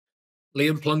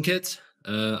Liam Plunkett.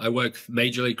 I work for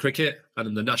Major League Cricket and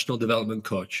I'm the National Development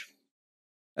Coach.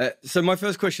 So my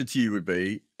first question to you would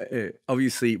be,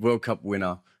 obviously World Cup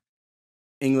winner,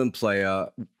 England player,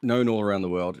 known all around the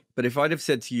world. But if I'd have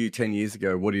said to you 10 years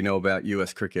ago, what do you know about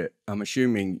US cricket? I'm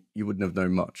assuming you wouldn't have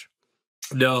known much.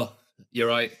 No, you're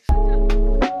right.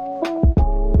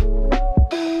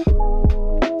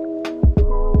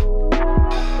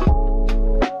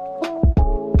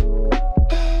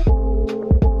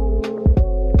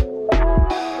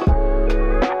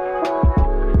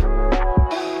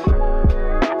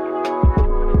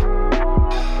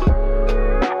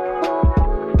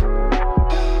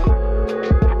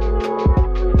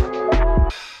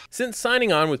 Since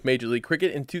signing on with Major League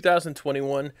Cricket in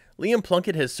 2021, Liam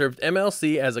Plunkett has served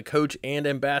MLC as a coach and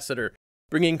ambassador,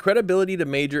 bringing credibility to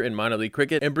major and minor league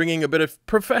cricket and bringing a bit of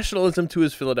professionalism to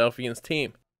his Philadelphians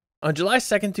team. On July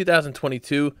 2nd,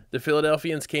 2022, the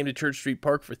Philadelphians came to Church Street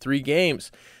Park for 3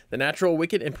 games, the natural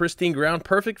wicket and pristine ground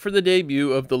perfect for the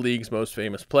debut of the league's most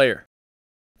famous player.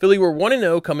 Philly were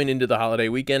 1-0 coming into the holiday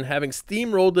weekend, having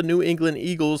steamrolled the New England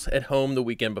Eagles at home the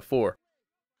weekend before.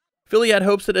 Philly had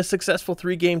hopes that a successful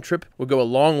 3-game trip would go a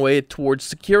long way towards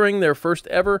securing their first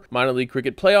ever minor league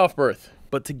cricket playoff berth.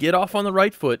 But to get off on the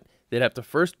right foot, they'd have to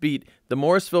first beat the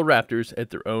Morrisville Raptors at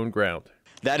their own ground.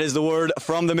 That is the word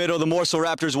from the middle. The Morrisville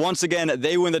Raptors, once again,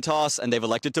 they win the toss and they've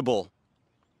elected to bowl.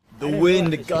 The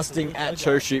wind gusting at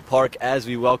Church Street Park as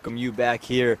we welcome you back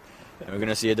here. And we're going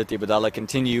to see Aditya Badala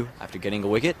continue after getting a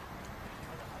wicket.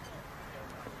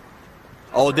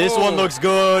 Oh, this one looks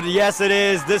good. Yes, it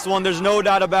is. This one, there's no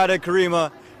doubt about it,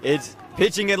 Karima. It's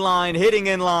pitching in line, hitting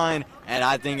in line, and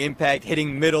I think impact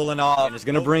hitting middle and off. And it's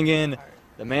going to bring in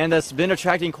the man that's been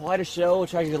attracting quite a show,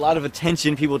 attracting a lot of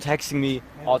attention. People texting me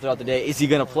all throughout the day, is he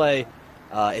going to play?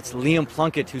 It's Liam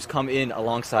Plunkett who's come in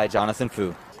alongside Jonathan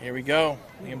Fu. Here we go.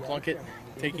 Liam Plunkett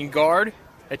taking guard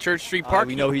at Church Street Park.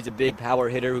 We know he's a big power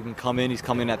hitter who can come in. He's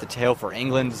coming at the tail for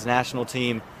England's national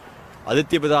team.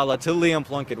 Aditya Badala to Liam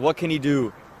Plunkett. What can he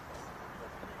do?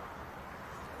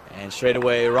 And straight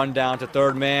away, run down to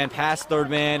third man, past third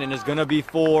man, and it's going to be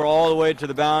 4 all the way to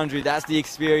the boundary. That's the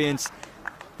experience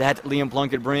that Liam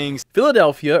Plunkett brings.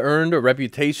 Philadelphia earned a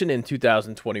reputation in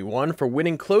 2021 for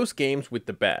winning close games with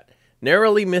the bat,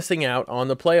 narrowly missing out on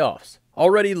the playoffs.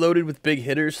 Already loaded with big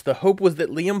hitters, the hope was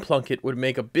that Liam Plunkett would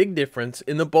make a big difference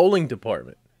in the bowling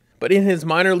department. But in his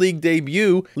minor league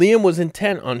debut, Liam was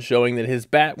intent on showing that his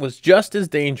bat was just as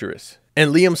dangerous.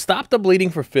 And Liam stopped the bleeding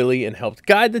for Philly and helped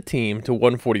guide the team to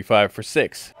 145 for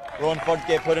 6. Rohan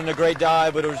Phadke put in a great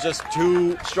dive, but it was just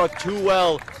struck too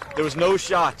well. There was no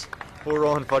shot for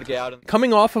Rohan Phadke out.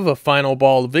 Coming off of a final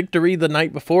ball victory the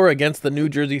night before against the New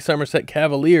Jersey Somerset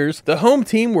Cavaliers, the home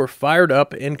team were fired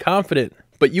up and confident.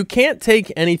 But you can't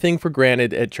take anything for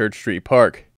granted at Church Street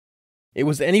Park. It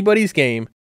was anybody's game,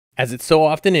 as it so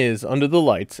often is under the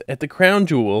lights at the crown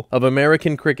jewel of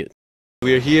American cricket.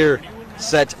 We are here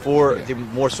set for the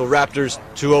Morrisville Raptors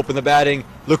to open the batting.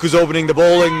 Look who's opening the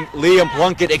bowling. Liam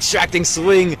Plunkett extracting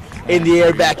swing in the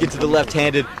air back into the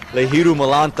left-handed Lehiru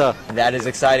Malanta. And that is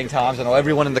exciting times. I know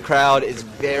everyone in the crowd is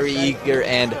very eager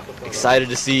and excited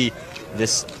to see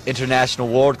this international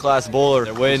world-class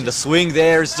bowler win. The swing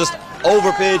there is just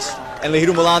over-pitched. And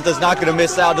Lehiru Malanta is not going to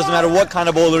miss out. Doesn't matter what kind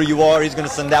of bowler you are, he's going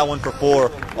to send that one for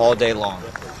 4 all day long.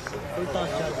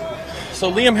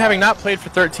 So Liam, having not played for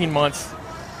 13 months.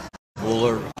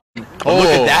 Bowler. Oh, look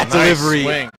at that nice delivery.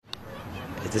 Swing.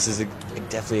 This is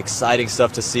definitely exciting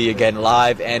stuff to see again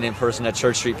live and in person at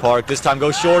Church Street Park. This time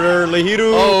goes shorter.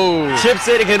 Lehiru chips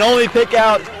it. He can only pick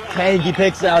out. He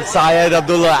picks out Syed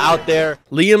Abdullah out there.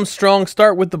 Liam's strong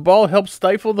start with the ball helped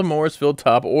stifle the Morrisville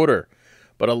top order.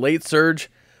 But a late surge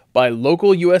by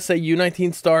local USA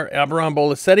U19 star Abraham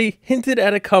Bolasetti hinted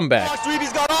at a comeback.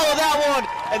 He's got all of that one,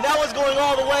 and that one's going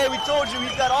all the way. We told you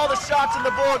he's got all the shots in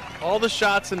the book. All the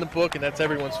shots in the book, and that's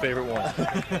everyone's favorite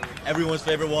one. Everyone's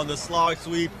favorite one, the slog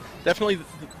sweep. Definitely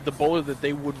the bowler that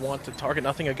they would want to target.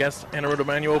 Nothing against Anaroto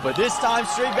Manuel, but this time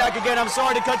straight back again. I'm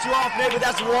sorry to cut you off, Nate, but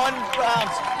that's 1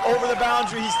 bounce over the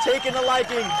boundary. He's taken a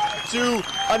liking to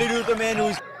Anirudh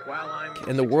Manuel.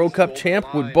 And the World Cup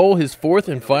champ would bowl his 4th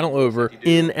and final over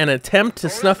in an attempt to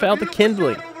snuff out the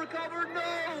kindling.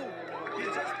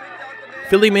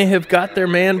 Philly may have got their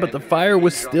man, but the fire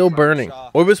was still burning.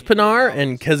 Orvis Pinar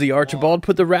and Kezi Archibald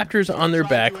put the Raptors on their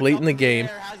back late in the game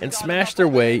and smashed their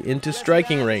way into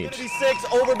striking range.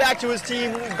 56 over back to his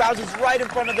team, who bounces right in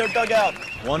front of their dugout.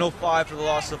 105 for the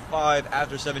loss of 5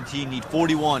 after 17. Need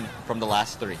 41 from the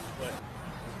last 3.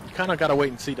 You kind of got to wait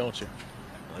and see, don't you?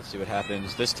 Let's see what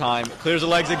happens. This time clears the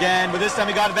legs again, but this time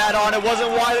he got a bat on. It wasn't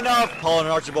wide enough. Colin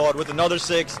Archibald with another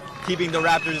 6, keeping the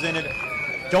Raptors in it.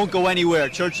 Don't go anywhere.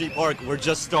 Church Street Park, we're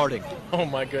just starting. Oh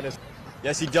my goodness.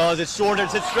 Yes, he does. It's shorter.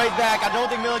 It's hit straight back. I don't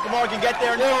think Millen Kamar can get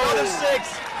there. No, another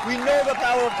 6. We know the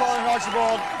power of Colin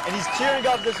Archibald, and he's cheering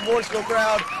up this Morrisville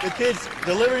crowd. The kids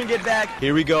delivering it back.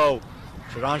 Here we go.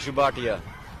 Sharanshu Bhatia.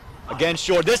 Again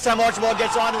short. This time Archibald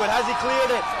gets onto it. Has he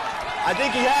cleared it? I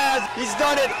think he has. He's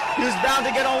done it. He was bound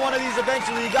to get on one of these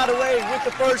eventually. He got away with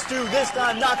the first 2. This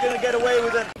time, not going to get away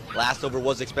with it. Last over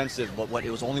was expensive, but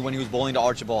it was only when he was bowling to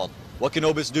Archibald. What can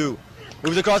Obis do?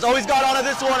 Moves across. Oh, he's got onto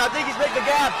this one. I think he's making the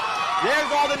gap.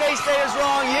 There's all the naysayers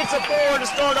wrong. He hits a 4 to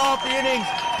start off the innings.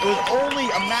 It was only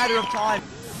a matter of time.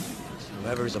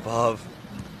 Whoever's above.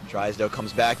 Drysdale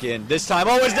comes back in. This time,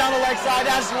 oh, it's down the leg side.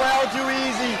 That's well too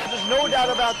easy. There's no doubt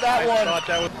about that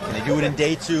one. Can they do it in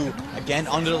day 2? Again,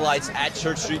 under the lights at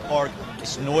Church Street Park.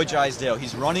 It's Noy Drysdale.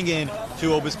 He's running in to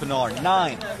Obis Pinar.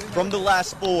 9 from the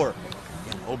last 4.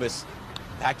 Again, Obis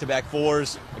back-to-back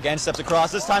 4s. Again, steps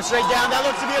across. This time straight down. That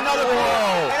looks to be another 4.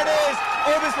 And it is.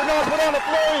 Obis Pinar put on the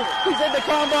flurry. He's hit the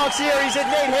comms box here. He's hit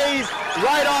Nate Hayes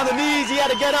right on the knees. He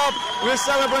had to get up. We're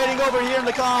celebrating over here in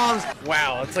the comms.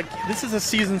 Wow, it's like this is a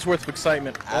season's worth of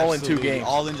excitement, all in 2 games.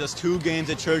 All in just 2 games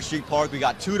at Church Street Park. We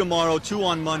got 2 tomorrow, 2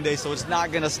 on Monday, so it's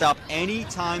not going to stop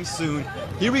anytime soon.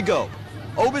 Here we go.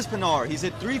 Obis Pinar, he's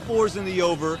hit 3 4s in the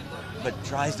over, but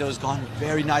Drysdale's gone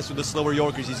very nice with the slower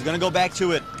Yorkers. He's going to go back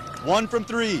to it. 1 from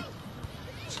 3.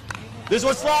 This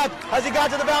one slapped. Has he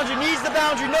got to the boundary? Needs the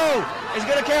boundary. No. He's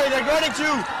going to carry. They're running 2.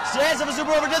 Chance of a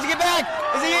super over. Does he get back?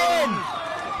 Is he in?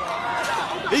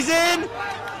 He's in.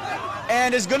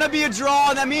 And it's going to be a draw.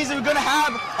 And that means we're going to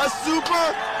have a super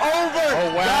over.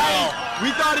 Oh, wow. Guys,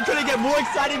 we thought it couldn't get more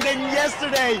exciting than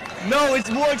yesterday. No, it's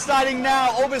more exciting now.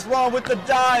 Obis Raw with the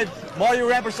dive. Mario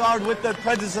Rampersad with the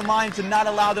presence of mind to not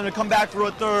allow them to come back for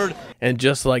a 3rd. And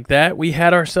just like that, we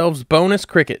had ourselves bonus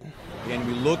cricket. Again,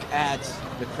 we look at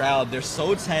the crowd. They're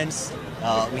so tense.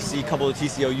 We see a couple of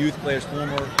TCO youth players,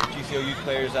 former TCO youth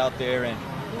players out there, and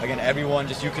again, everyone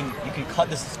just you can cut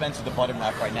the suspense with the button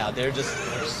knife right now. They're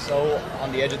so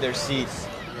on the edge of their seats.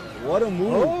 What a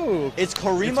move! Oh, it's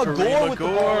Karima Gore with the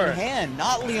ball in hand,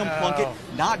 not Liam Plunkett,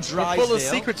 not Drysdale. Full of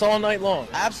secrets all night long.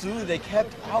 Absolutely, they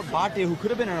kept out Bhatia, who could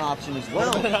have been an option as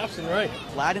well. Could have been an option, right?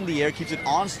 Flat in the air, keeps it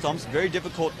on stumps, very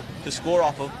difficult to score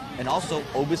off of. And also,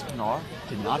 Obis Pinar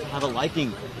did not have a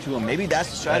liking to him. Maybe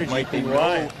that's the strategy. That might be They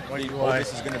know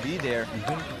Obis is going to be there.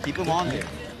 Keep him on there.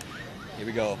 Here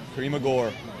we go. Karima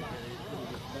Gore.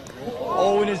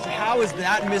 Oh, and how is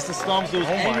that missed the stumps? It was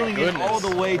angling it all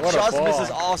the way. What just misses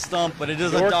off stump, but it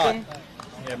is a dot.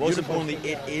 Yeah, most importantly,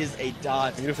 it is a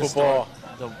dot. Beautiful ball.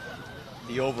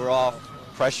 The overall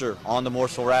pressure on the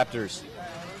Morrisville Raptors.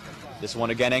 This one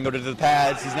again angled into the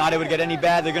pads. He's not able to get any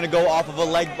bad. They're going to go off of a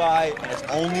leg bye. And it's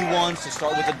only ones to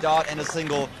start with a dot and a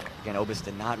single. Again, Obis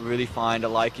did not really find a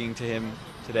liking to him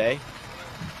today.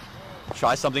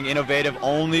 Try something innovative.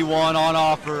 Only 1 on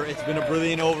offer. It's been a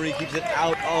brilliant over. He keeps it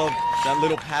out of that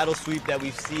little paddle sweep that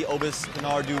we see Obis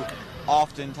Pinar do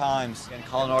oftentimes. And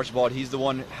Colin Archibald, he's the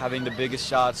one having the biggest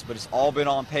shots, but it's all been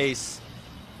on pace.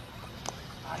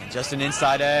 And just an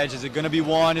inside edge. Is it going to be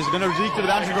 1? Is it going to leak to the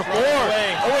boundary for 4?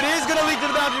 Oh, it is going to leak to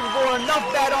the boundary for 4.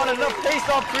 Enough bat on, enough pace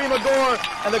off Karima Gore,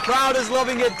 and the crowd is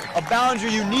loving it. A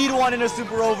boundary, you need 1 in a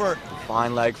super over.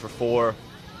 Fine leg for 4.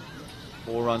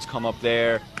 4 runs come up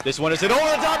there. This one is hit over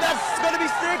the top. That's going to be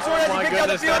 6. Or has he picked out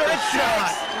the fielder? It's 6.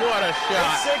 What a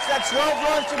shot. It's 6. That's 12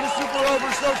 runs from the super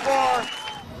over so far. Here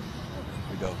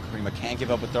we go. Karima can't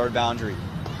give up a 3rd boundary.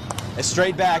 A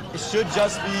straight back. It should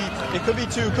just be, it could be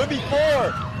 2, could be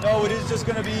 4. No, it is just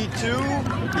going to be 2.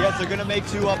 Yes, they're going to make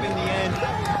 2 up in the end.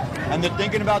 And they're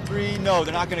thinking about 3. No,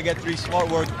 they're not going to get 3.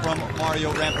 Smart work from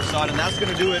Mario Rampersad, and that's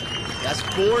going to do it. That's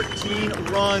 14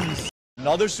 runs.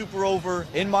 Another super over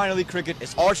in minor league cricket.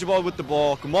 It's Archibald with the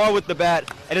ball, Kumar with the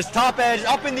bat, and his top edge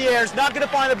up in the air. It's not going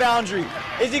to find the boundary.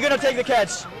 Is he going to take the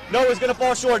catch? No, it's going to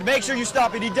fall short. Make sure you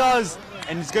stop it. He does.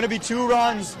 And it's going to be 2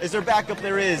 runs. Is there backup?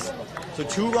 There is. So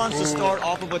 2 runs to start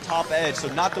off of a top edge.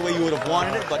 So not the way you would have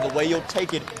wanted it, but the way you'll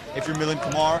take it if you're Milind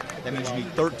Kumar. That means you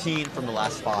need 13 from the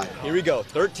last 5. Here we go.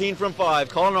 13 from 5.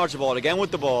 Colin Archibald again with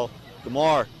the ball.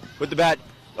 Kumar with the bat.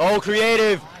 Oh,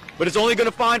 creative. But it's only going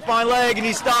to find fine leg, and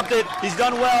he stopped it. He's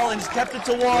done well, and he's kept it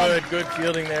to 1. Good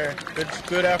fielding there.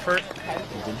 Good effort.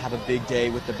 He didn't have a big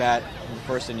day with the bat in the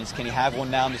first innings. Can he have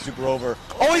one now in the super over?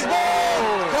 Oh, he's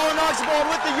ball! Colin Archibald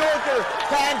with the Yorker.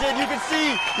 Panted. You can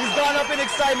see he's gone up in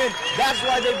excitement. That's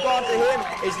why they've gone to him.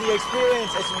 It's the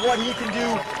experience. It's what he can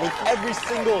do with every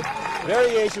single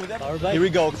variation. Here we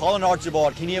go. Colin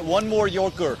Archibald. Can he hit one more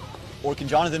Yorker? Or can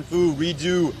Jonathan Fu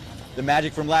redo the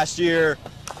magic from last year?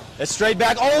 It's straight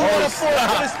back. Oh, what a foot!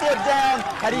 Put his foot down.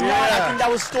 Had he not, I think that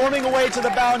was storming away to the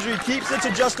boundary. Keeps it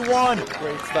to just one.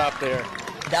 Great stop there.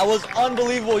 That was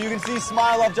unbelievable. You can see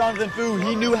smile off Jonathan Fu.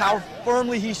 He knew how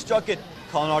firmly he struck it.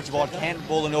 Colin Archibald can't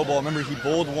bowl a no ball. Remember, he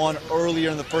bowled one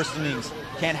earlier in the first innings.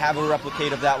 Can't have a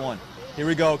replicate of that one. Here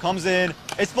we go. Comes in.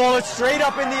 It's fallen straight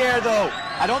up in the air, though.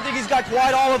 I don't think he's got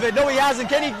quite all of it. No, he hasn't.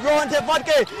 Can he roll into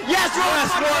Futke? Yes, Rowan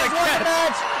Futke has won the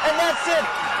match. And that's it.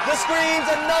 The Screams,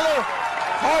 another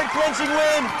hard-clinching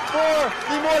win for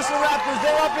the Morsel Raptors.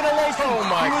 They're up in elation. Oh,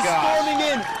 my He was gosh. storming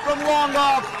in from long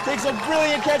off. Takes a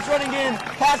brilliant catch running in.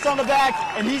 Pass on the back,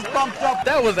 and he's bumped up.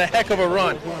 That was a heck of a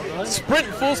run. Sprint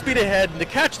full speed ahead, and to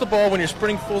catch the ball when you're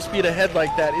sprinting full speed ahead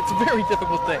like that, it's a very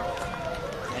difficult thing.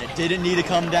 And it didn't need to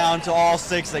come down to all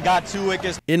six. They got 2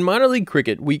 wickets. In minor league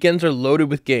cricket, weekends are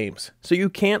loaded with games, so you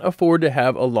can't afford to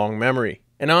have a long memory.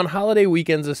 And on holiday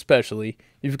weekends especially,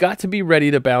 you've got to be ready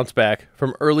to bounce back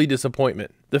from early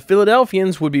disappointment. The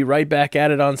Philadelphians would be right back at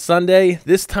it on Sunday,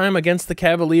 this time against the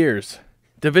Cavaliers.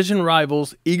 Division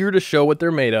rivals eager to show what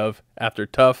they're made of after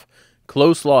tough,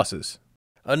 close losses.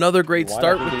 Another great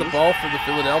start with the ball for the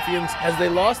Philadelphians as they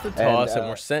lost the toss and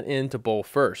were sent in to bowl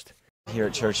first. Here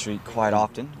at Church Street quite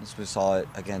often, as we saw it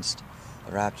against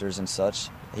the Raptors and such.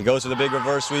 He goes for the big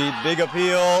reverse sweep, big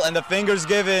appeal, and the finger's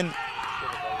given.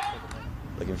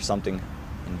 Looking for something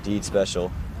indeed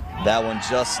special. That one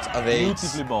just evades.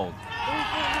 Beautifully bowled.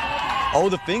 Oh,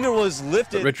 the finger was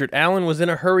lifted. But Richard Allen was in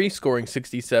a hurry, scoring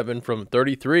 67 from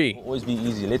 33. Always be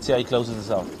easy. Let's see how he closes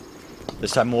this out.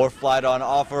 This time more flight on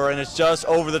offer, and it's just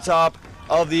over the top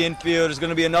of the infield. There's going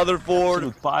to be another forward.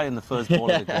 Absolute pie in the first ball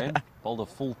of the game. Bowled a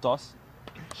full toss.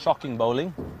 Shocking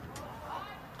bowling.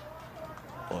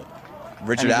 Richard And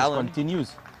it just Allen.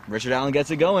 continues. Richard Allen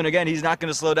gets it going. Again, he's not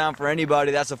going to slow down for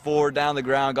anybody. That's a forward down the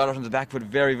ground. Got off on the back foot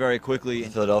very, very quickly.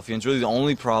 Philadelphians, really the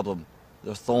only problem.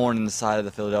 The thorn in the side of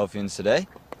the Philadelphians today.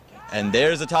 And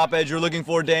there's the top edge you're looking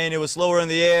for, Dane. It was slower in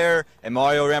the air. And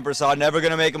Mario Rampersad never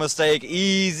going to make a mistake.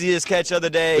 Easiest catch of the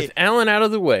day. With Allen out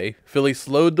of the way, Philly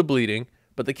slowed the bleeding,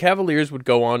 but the Cavaliers would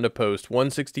go on to post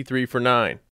 163 for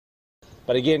 9.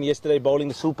 But again, yesterday bowling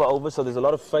the super over, so there's a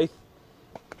lot of faith.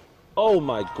 Oh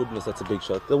my goodness, that's a big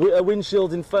shot. The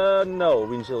windshield's in far. No,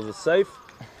 windshield is safe.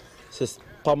 Just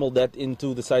pummeled that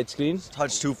into the side screen.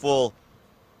 Touch too full.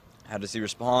 How does he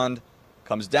respond?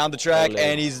 Comes down the track, Oh,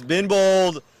 and he's been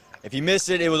bowled. If he missed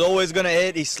it, it was always going to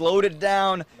hit. He slowed it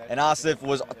down, and Asif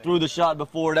was through the shot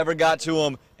before it ever got to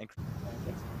him. And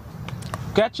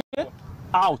Catch it.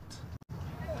 Out.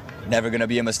 never going to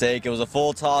be a mistake. It was a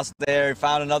full toss there. He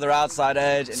found another outside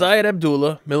edge. Syed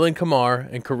Abdullah, Milan Kamar,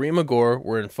 and Kareem Agor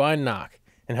were in fine knock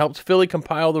and helped Philly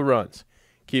compile the runs,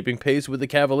 keeping pace with the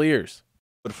Cavaliers.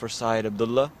 Good for Syed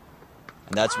Abdullah.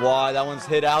 And that's why that one's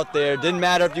hit out there. Didn't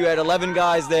matter if you had 11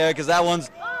 guys there, because that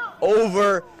one's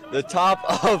over the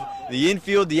top of the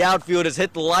infield. The outfield has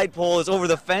hit the light pole. It's over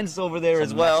the fence over there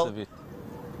as well. Massive hit.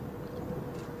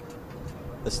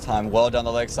 This time well down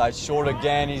the leg side, short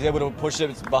again. He's able to push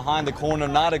it behind the corner.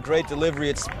 Not a great delivery.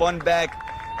 It spun back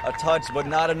a touch, but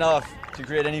not enough to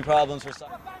create any problems for Syed.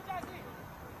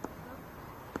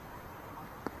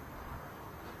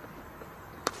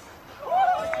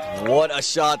 What a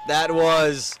shot that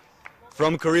was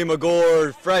from Kareem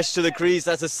Agor, fresh to the crease.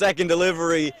 That's a second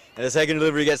delivery, and the second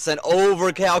delivery gets sent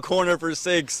over cow corner for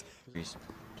 6. This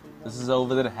is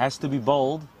over that it has to be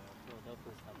bowled.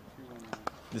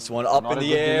 This one up Not in a the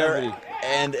good air, delivery.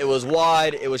 and it was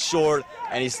wide, it was short,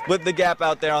 and he split the gap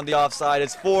out there on the offside.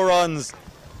 It's 4 runs,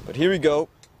 but here we go.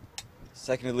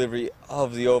 Second delivery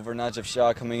of the over, Najib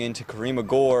Shah coming into Kareem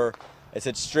Agor. It's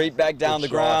hit straight back down the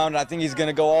Good shot. ground. I think he's going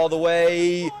to go all the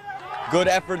way. Good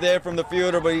effort there from the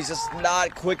fielder, but he's just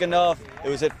not quick enough. It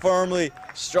was hit firmly,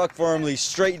 struck firmly,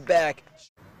 straight back.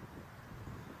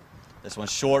 This one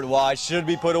short, wide, should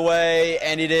be put away,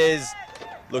 and it is.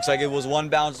 Looks like it was one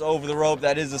bounce over the rope.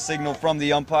 That is the signal from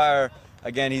the umpire.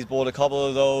 Again, he's bowled a couple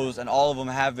of those, and all of them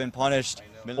have been punished.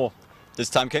 This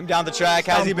time came down the track.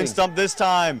 Has he been stumped this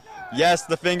time? Yes,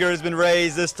 the finger has been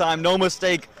raised this time. No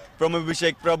mistake from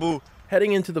Abhishek Prabhu.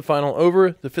 Heading into the final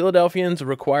over, the Philadelphians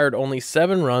required only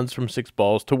 7 runs from 6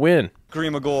 balls to win.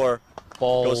 Kareem Agor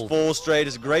goes full straight.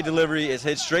 It's a great delivery. It's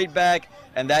hit straight back,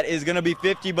 and that is going to be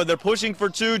 50, but they're pushing for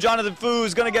 2. Jonathan Fu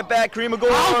is going to get back. Kareem Agor.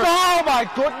 Oh my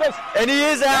goodness! And he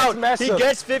is out. massive. He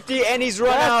gets 50, and he's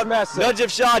run That's out. massive. Najib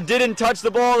Shah didn't touch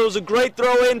the ball. It was a great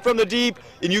throw in from the deep,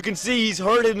 and you can see he's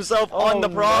hurt himself on the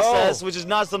process, which is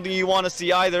not something you want to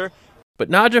see either. But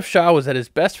Najib Shah was at his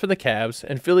best for the Cavs,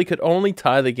 and Philly could only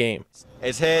tie the game.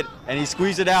 It's hit, and he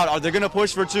squeezed it out. Are they going to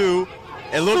push for 2?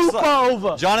 It looks Super like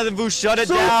over. Jonathan Fu shut it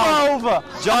Super down. over.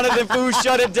 Jonathan Fu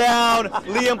shut it down.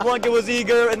 Liam Plunkett was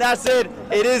eager, and that's it.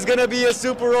 It is going to be a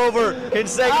super over.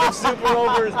 Consecutive super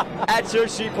overs at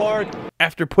Church Street Park.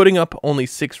 After putting up only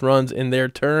 6 runs in their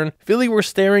turn, Philly were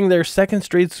staring their second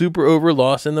straight super over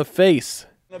loss in the face.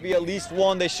 Going to be at least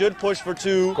one. They should push for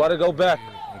 2. Gotta go back.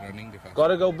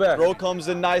 Gotta go back. Throw comes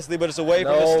in nicely, but it's away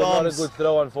from the No, stumps. not a good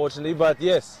throw, unfortunately, but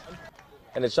yes.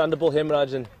 And it's Shandapul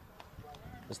Hemraj and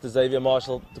Mr. Xavier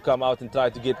Marshall to come out and try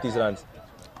to get these runs.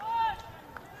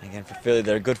 Again, for Philly,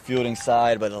 they're a good fielding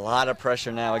side, but a lot of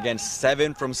pressure now. Again,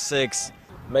 7 from 6.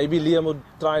 Maybe Liam would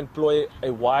try and play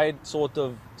a wide sort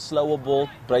of slower ball,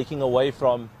 breaking away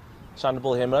from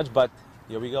Shandapul Hemraj, but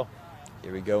here we go.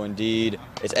 Here we go, indeed.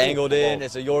 It's angled in.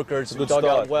 It's a Yorker. It's a good dug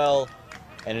out start. well,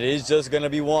 and it is just going to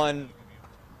be 1.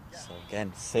 So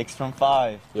again, 6 from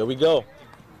 5. Here we go.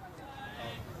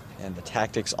 And the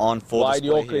tactics on full Wide display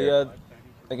Yorker here. here.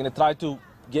 They're going to try to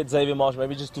get Xavier Marshall,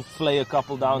 maybe just to flay a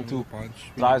couple down to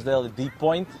Drysdale, the deep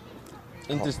point.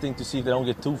 Interesting to see if they don't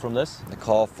get 2 from this. The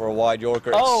call for a wide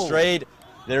Yorker. Oh! It's straight.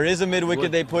 There is a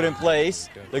mid-wicket they put in place.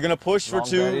 They're going to push for Long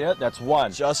 2. barrier. That's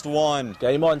 1. Just 1.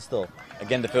 Game on still.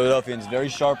 Again, the Philadelphians very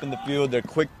sharp in the field. They're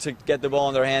quick to get the ball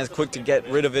in their hands, quick to get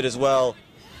rid of it as well.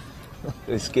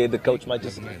 They're scared the coach might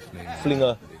just fling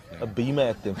a beamer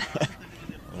at them.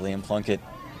 Liam Plunkett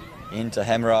into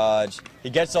Hemraj. He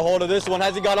gets a hold of this one.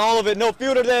 Has he got all of it? No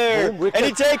fielder there. Boom, And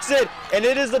he takes it. And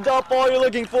it is the dot ball you're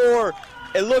looking for.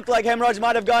 It looked like Hemraj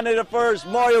might have gotten it at first.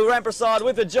 Mario Ramprasad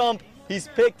with a jump. He's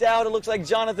picked out. It looks like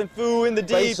Jonathan Fu in the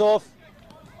deep. Face off.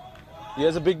 He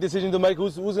has a big decision to make.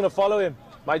 Who's going to follow him?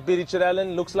 Might be Richard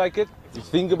Allen. Looks like it. You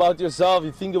think about yourself.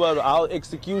 You think about how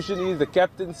execution is, the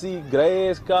captaincy. Gray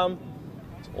has come.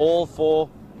 It's all for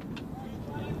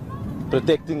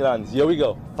protecting runs. Here we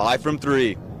go. 5 from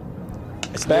 3.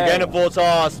 It's Bang. again a full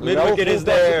toss. Mid-wicket No is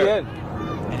full toss there. again.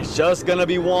 And it's just going to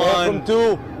be 4 1.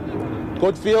 from 2.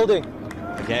 Good fielding.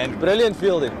 Again, Brilliant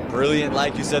fielding. brilliant,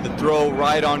 like you said, the throw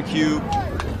right on cue.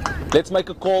 Let's make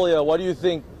a call here. What do you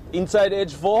think? Inside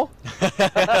edge 4?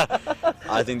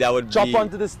 I think that would Chop be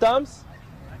onto the stumps?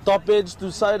 Top edge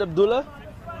to Syed Abdullah?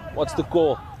 What's the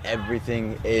call?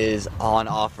 everything is on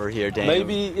offer here, Daniel.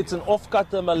 Maybe it's an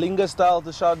off-cutter Malinga style to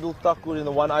Shardul Thakur in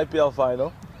the one IPL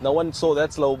final. No one saw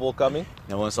that slow ball coming.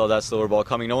 No one saw that slower ball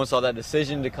coming. No one saw that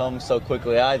decision to come so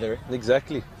quickly either.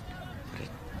 Exactly.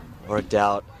 Worked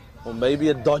out. Or maybe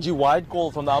a dodgy wide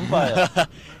call from the umpire.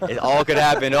 It all could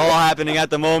happen. All happening at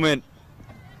the moment.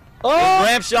 Oh!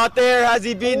 Ramp shot there. Has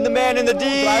he beaten the man in the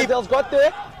deep? Drysdale's got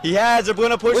there. He has. They're going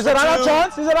to push Is for it run two. on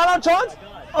chance? Is it run on chance?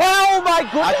 Oh my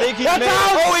goodness! I think he's That's made it.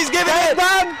 out. Oh, he's giving That's it.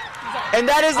 done. And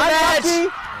that is the Unlucky.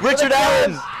 match. Richard But it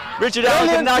Allen. was. Richard Allen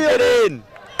could Brilliant not get fielding.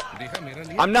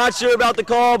 in. I'm not sure about the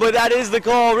call, but that is the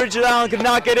call. Richard Allen could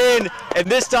not get in. And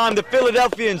this time the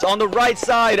Philadelphians on the right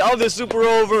side of the super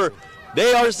over.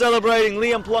 They are celebrating.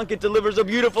 Liam Plunkett delivers a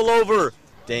beautiful over.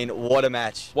 Dane, what a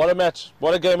match. What a match.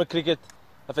 What a game of cricket.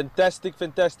 A fantastic,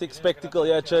 fantastic spectacle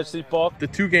here at Church Street Park. The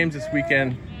two games this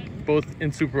weekend, both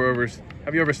in super overs.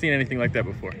 Have you ever seen anything like that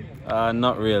before?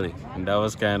 Not really. And that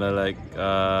was kind of like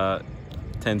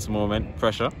tense moment,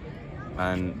 pressure,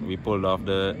 and we pulled off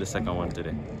the second one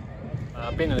today.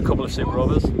 I've been in a couple of super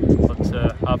overs, but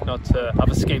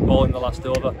I've escaped bowling the last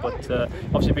over. But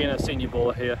obviously, being a senior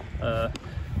bowler here,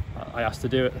 I asked to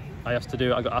do it. I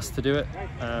got asked to do it.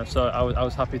 So I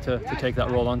was happy to take that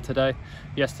role on today.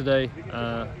 Yesterday,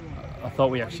 I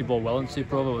thought we actually bowled well in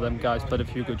super over. With them guys played a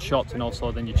few good shots, and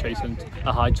also then you're chasing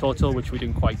a high total, which we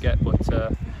didn't quite get. But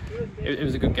it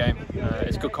was a good game.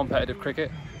 It's good competitive cricket,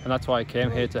 and that's why I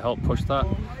came here to help push that.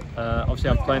 Obviously,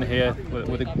 I'm playing here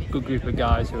with a good group of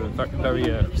guys who are very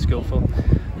skillful.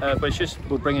 But it's just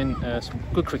we're bringing some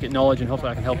good cricket knowledge, and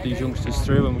hopefully I can help these youngsters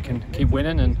through, and we can keep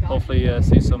winning, and hopefully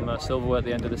see some silverware at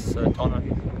the end of this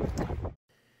tournament.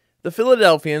 The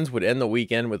Philadelphians would end the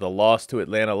weekend with a loss to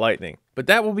Atlanta Lightning, but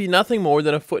that will be nothing more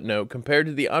than a footnote compared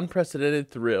to the unprecedented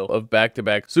thrill of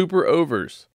back-to-back super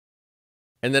overs.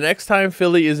 And the next time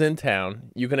Philly is in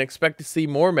town, you can expect to see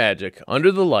more magic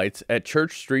under the lights at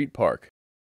Church Street Park.